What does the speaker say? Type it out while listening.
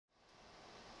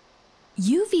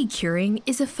UV curing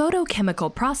is a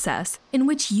photochemical process in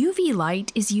which UV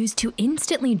light is used to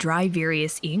instantly dry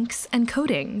various inks and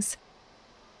coatings.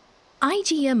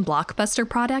 IGM blockbuster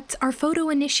products are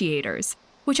photoinitiators,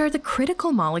 which are the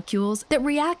critical molecules that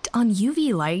react on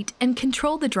UV light and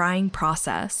control the drying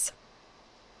process.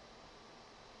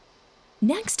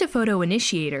 Next to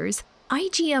photoinitiators,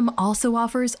 IGM also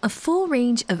offers a full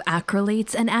range of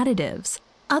acrylates and additives,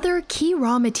 other key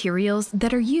raw materials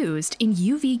that are used in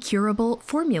UV curable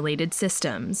formulated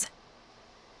systems.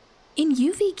 In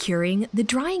UV curing, the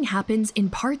drying happens in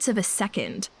parts of a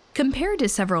second, compared to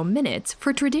several minutes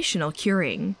for traditional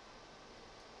curing.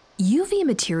 UV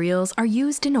materials are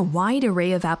used in a wide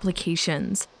array of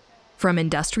applications, from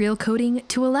industrial coating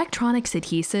to electronics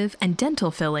adhesive and dental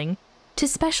filling, to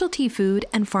specialty food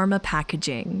and pharma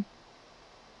packaging.